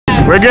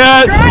We're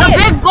good. The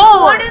big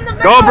bull.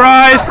 Go,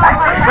 Bryce.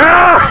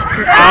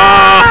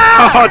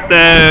 Oh,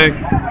 dang.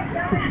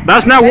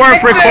 That's not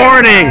worth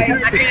recording.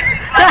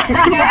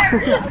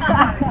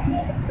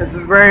 This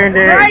is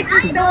Brandy. Bryce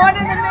is the one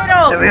in the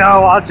middle. And we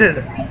are watching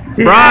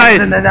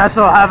Bryce. in the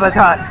national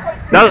habitat.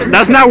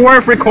 That's not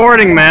worth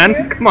recording,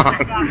 man. Come on.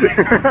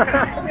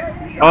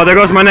 Oh, there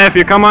goes my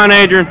nephew. Come on,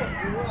 Adrian.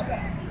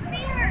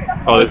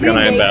 Oh, this is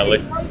gonna end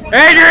badly.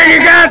 Adrian, you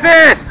got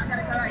this.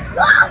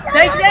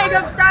 Take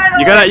Jacob's side.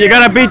 You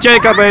gotta beat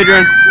Jacob,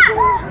 Adrian.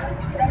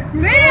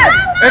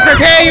 It's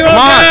okay, you Come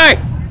won't on. die.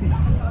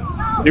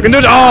 You can do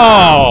it.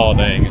 Oh,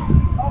 dang it.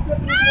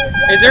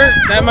 Is there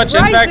that much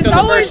impact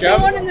on the first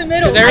jump? One in the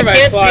middle. Because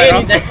everybody's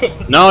flying.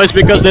 No, it's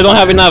because they don't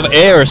have enough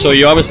air, so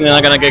you're obviously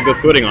not gonna get good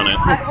footing on it.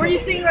 Were you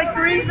seeing like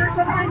threes or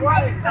something?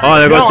 Oh,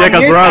 there goes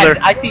Jacob's brother.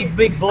 I see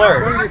big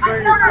blurs.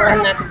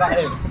 And that's about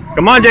it.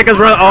 Come on, Jacob's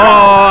brother.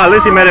 Oh, at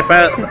least he made it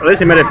At least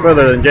he made it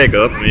further than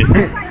Jacob. I mean.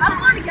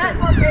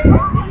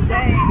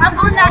 I'm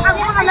going to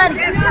let it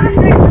go.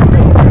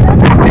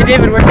 Hey,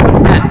 David, where's the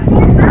set?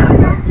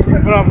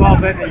 Put on Paul's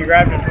head and you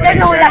grabbed it. There's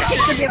no way that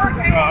kid's going to be able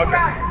to. Oh,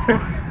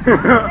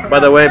 okay. By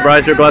the way,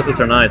 Bryce, your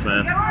glasses are nice,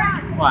 man.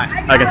 Why?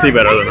 I can see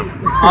better than them.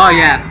 Oh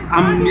yeah,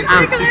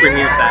 I'm super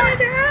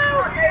nearsighted.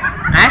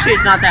 Actually,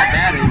 it's not that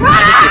bad.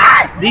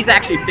 These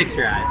actually fix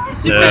your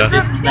eyes.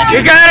 Yeah.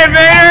 You got it,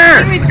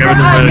 Vader!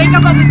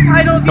 Jacob up his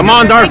title. Come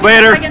on, Darth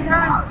Vader.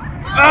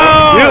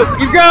 Oh!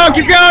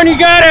 Keep going, you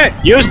got it!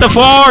 Use the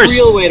force.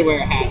 Real way to wear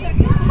a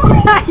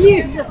hat.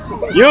 Use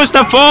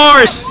the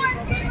force.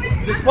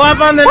 Just flop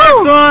on the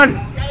next one.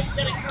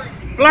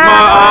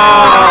 Flop!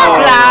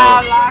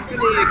 Oh.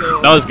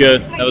 That was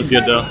good. That was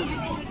good, though.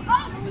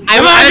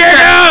 Come on,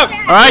 Jacob!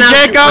 All right,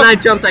 Jacob. When I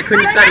jumped, I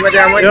couldn't decide whether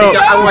I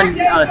wanted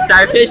to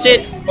starfish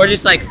it or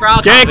just like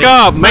frog.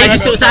 Jacob, So I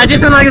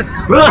just went like this.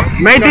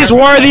 make this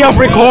worthy of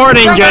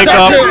recording,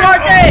 Jacob.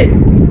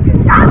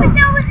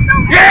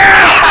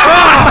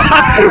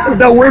 Yeah!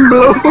 The wind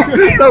blew.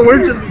 The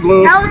wind just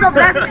blew. That was the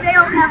best day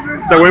ever.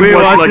 The wind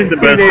was like the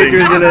best thing.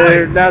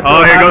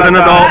 Oh, here goes an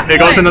adult. Here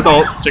goes an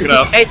adult. Check it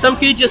out. Hey, some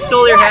kid just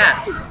stole your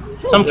hat.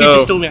 Some kid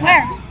just stole your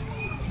hat.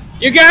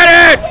 You got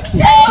it!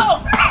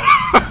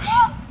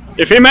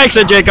 If he makes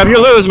it, Jacob, you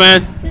lose,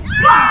 man.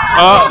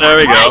 Oh, there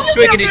we go.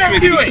 Swiggity,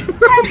 swiggity.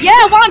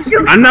 Yeah, why don't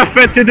you? I'm not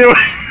fit to do it.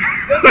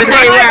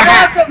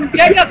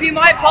 Jacob, you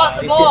might pot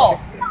the ball.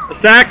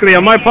 Exactly, I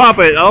might pop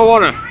it. I don't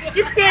wanna.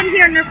 Just stand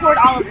here and record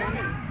all of them.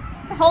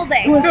 The whole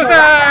day.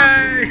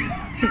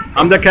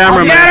 I'm the You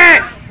cameraman. got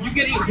it! You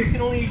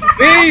can only.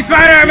 Be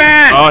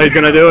Spider-Man! Oh, he's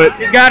gonna do it.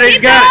 He's got it,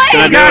 he's got it. He's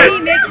gonna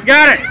do it. He's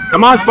got it!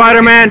 Come on,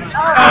 Spider-Man.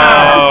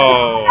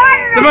 Oh.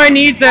 Somebody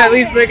needs to at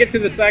least make it to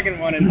the second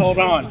one and hold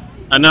on.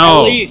 I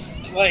know. At least,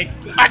 like,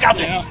 I got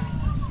this. Hey.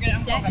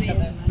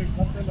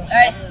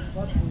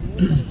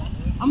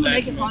 I'm gonna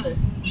make it farther.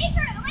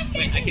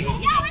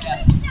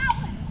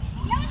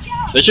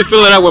 They should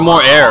fill it out with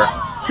more air.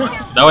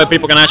 That way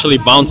people can actually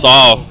bounce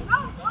off.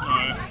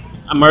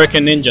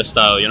 American Ninja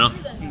style, you know?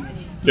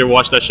 If you ever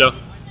watched that show?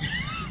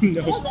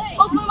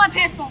 Oh, put my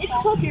pants on. It's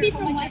supposed to be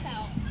from my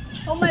out.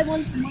 Oh, my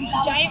one.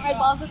 The giant red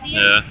balls at the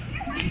end. Yeah.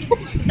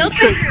 No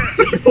sir.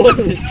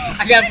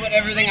 I gotta put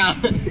everything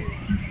on.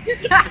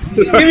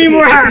 Give me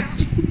more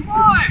hats.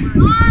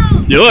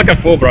 You look like a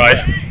fool,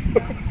 Bryce.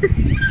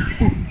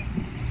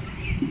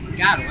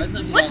 God, what's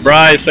up?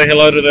 Bryce, say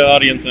hello to the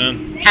audience,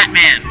 man.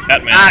 Hatman.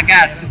 Hatman. Ah,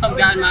 God, some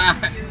guy in my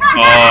eye.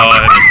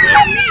 Oh,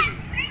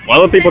 why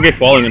do people keep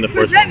falling in the What's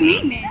first that one?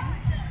 mean, man?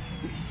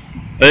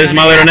 This is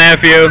my little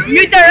nephew.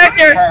 Mute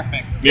director.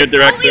 Perfect. Mute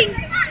director.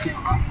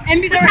 And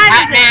mute director.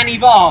 Hatman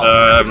evolved.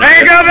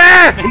 There you go,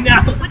 man!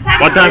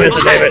 What time is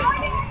it, David?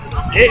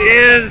 It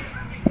is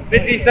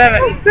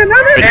 57.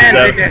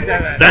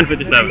 57.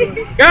 10:57.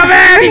 Go,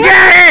 man! You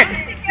got it!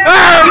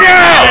 Oh, no!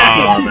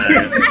 Oh,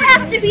 man. I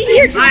have to be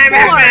here to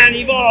record.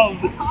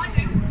 evolved.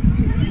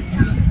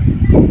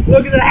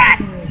 Look at the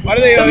hats. Why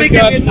do they always go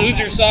out the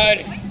loser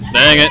side?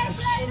 Dang it.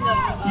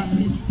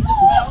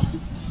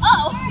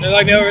 Oh. They're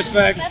like no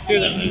respect to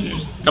the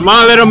losers. Come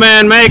on, little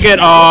man, make it.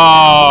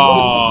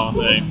 Oh,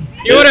 dang.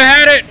 You would have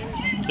had it.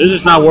 This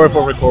is not worth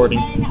for recording.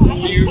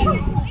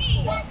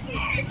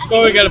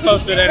 Well, we gotta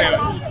post it anyway.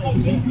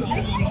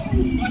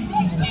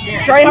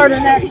 Try harder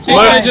than that.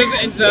 Well, just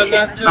inside.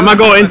 I'm gonna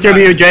go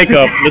interview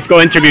Jacob. Let's go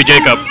interview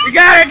Jacob. You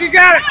got it. You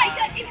got it.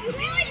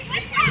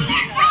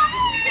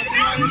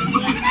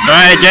 All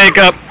right,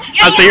 Jacob.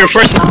 After your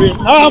first experience.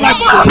 Oh my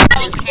God.